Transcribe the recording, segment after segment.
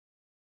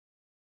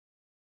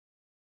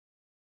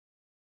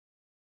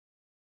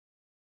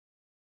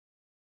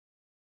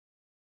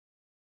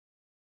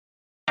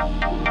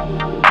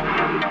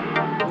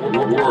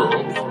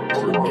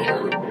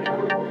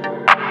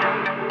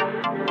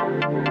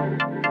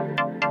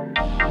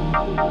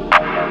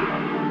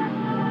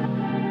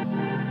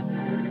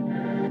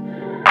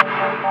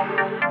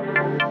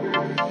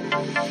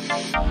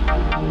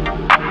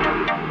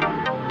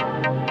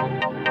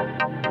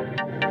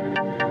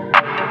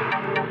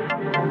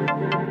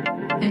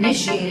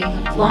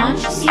Initiating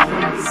launch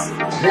sequence.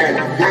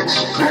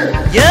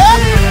 Yeah!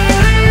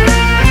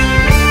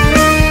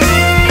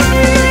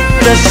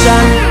 The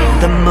sun,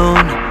 the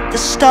moon, the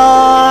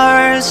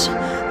stars,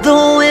 the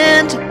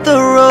wind, the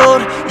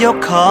road, your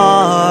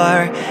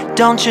car.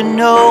 Don't you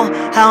know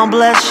how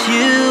blessed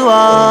you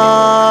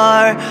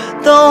are?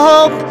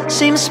 Though hope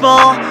seems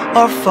small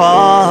or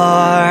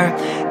far,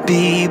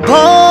 be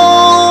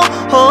bold,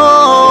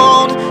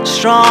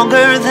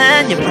 stronger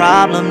than your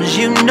problems.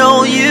 You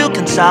know you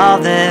can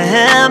solve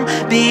them.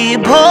 Be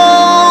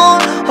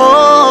bold,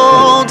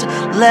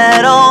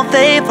 let all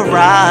faith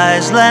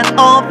arise, let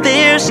all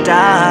fears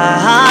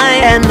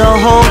die. And the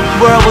whole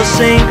world will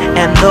sing,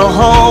 and the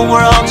whole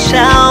world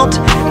shout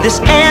this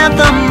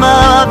anthem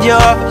of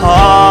your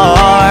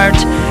heart.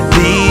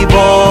 Be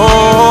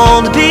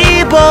bold,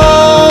 be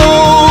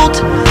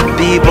bold,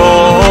 be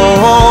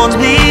bold,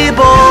 be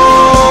bold.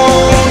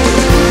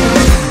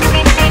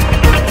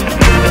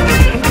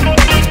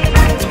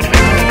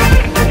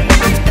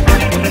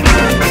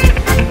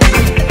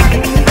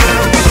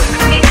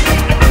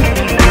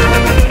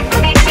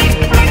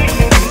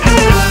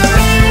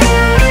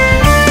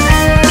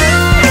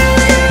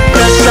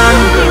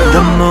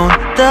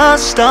 The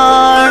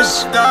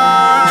stars,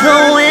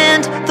 the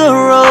wind, the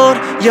road,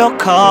 your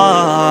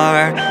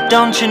car.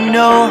 Don't you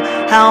know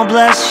how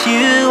blessed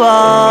you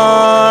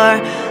are?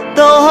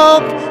 Though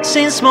hope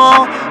seems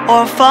small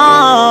or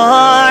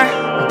far,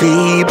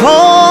 be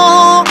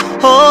bold,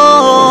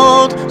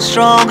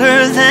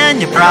 stronger than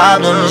your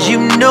problems. You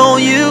know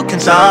you can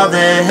solve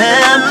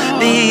them.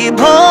 Be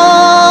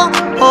bold,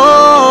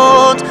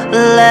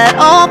 let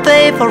all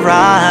faith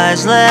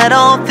arise, let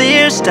all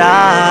fears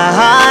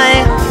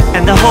die.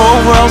 And the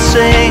whole world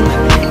sing,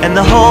 and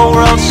the whole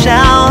world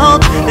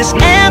shout this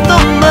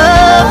anthem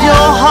of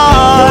your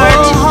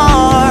heart.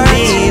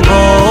 Be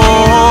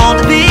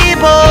bold, be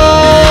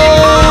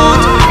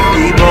bold,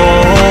 be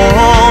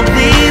bold,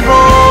 be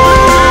bold.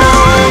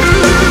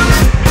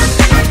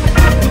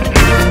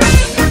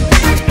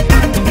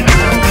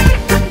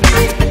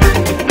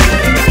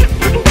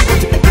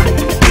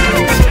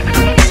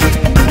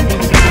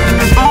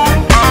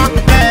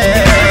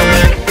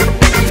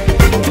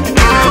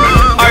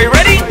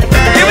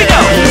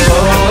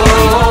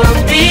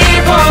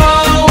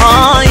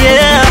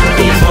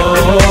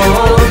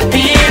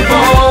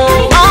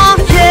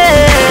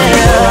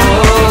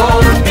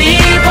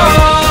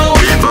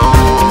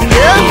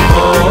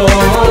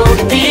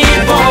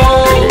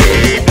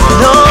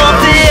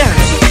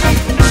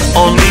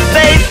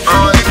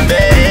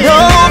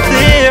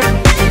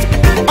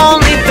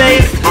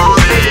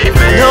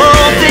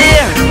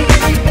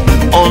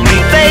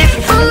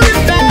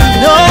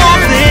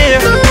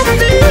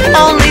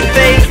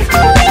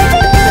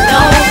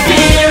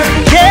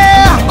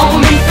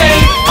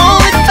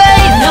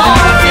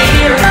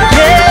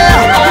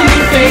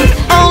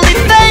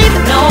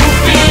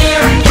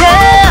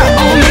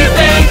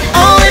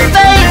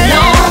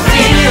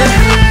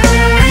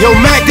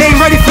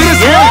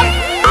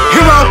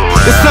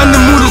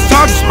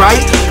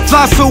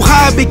 Fly so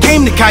high, I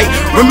became the kite.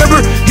 Remember,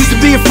 used to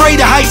be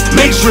afraid of heights.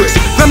 Matrix,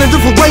 found a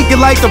different way you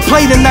like to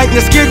play tonight.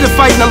 Not scared to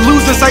fight, not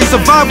losing sight.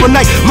 Survive one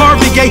night,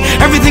 Marvin Gaye,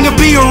 everything will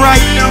be alright.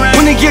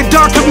 When it get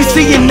dark, can we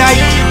see at night?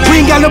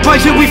 We ain't got no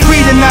budget, we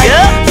free tonight.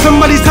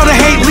 Somebody tell the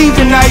hate, leave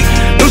tonight.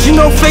 Don't you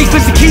know faith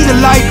is the key to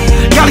life?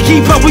 Gotta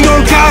keep up, we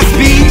on God's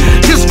speed.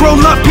 Just roll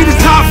up, be the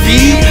top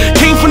feed.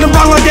 Came from the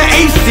bottom like the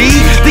AC.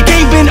 The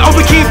game been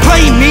over, can't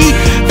play me.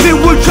 Fit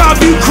will drive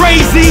you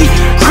crazy,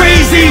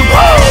 crazy.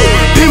 Whoa!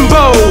 Been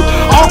bold,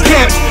 all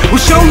caps, we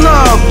show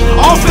love,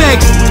 all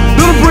facts.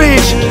 Build a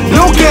bridge,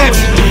 no gaps.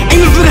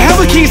 Aiming for the hell,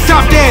 we can't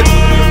stop that.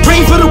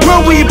 Praying for the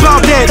world, we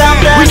about that.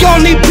 We all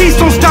need peace,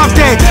 don't stop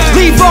that.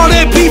 Leave all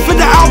that beef in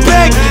the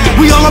outback.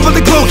 We all over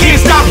the globe, can't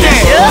stop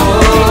that.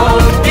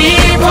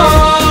 People,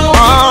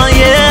 oh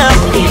yeah.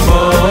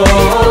 People,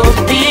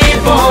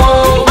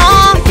 people,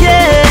 oh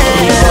yeah.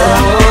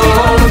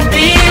 People,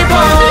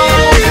 people,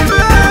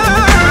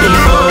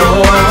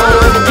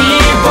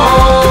 people,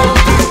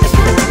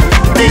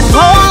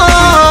 people.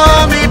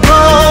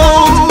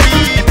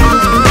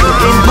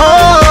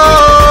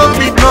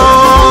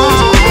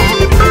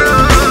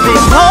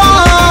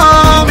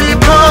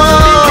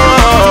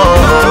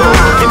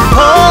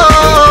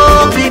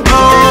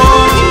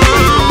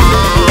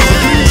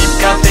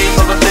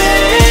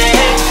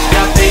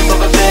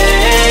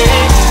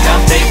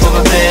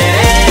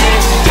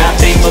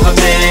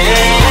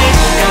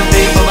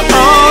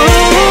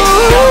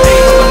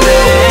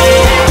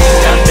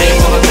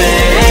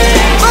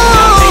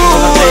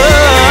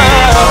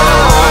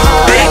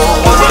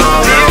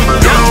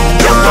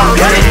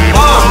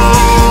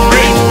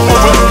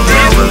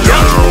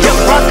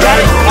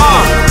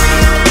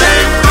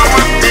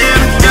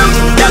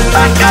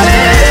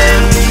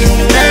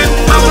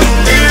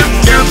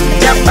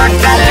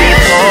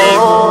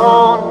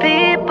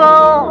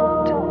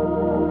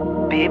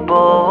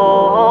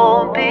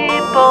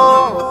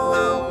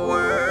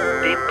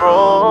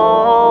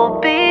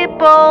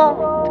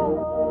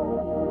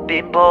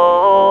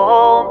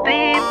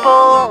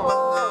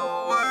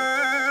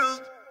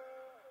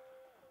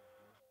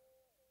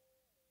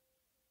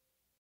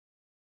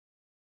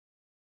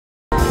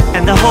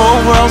 and the whole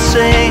world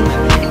sing,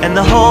 and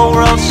the whole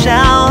world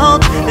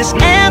shout this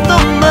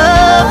anthem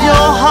of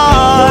your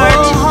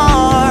heart.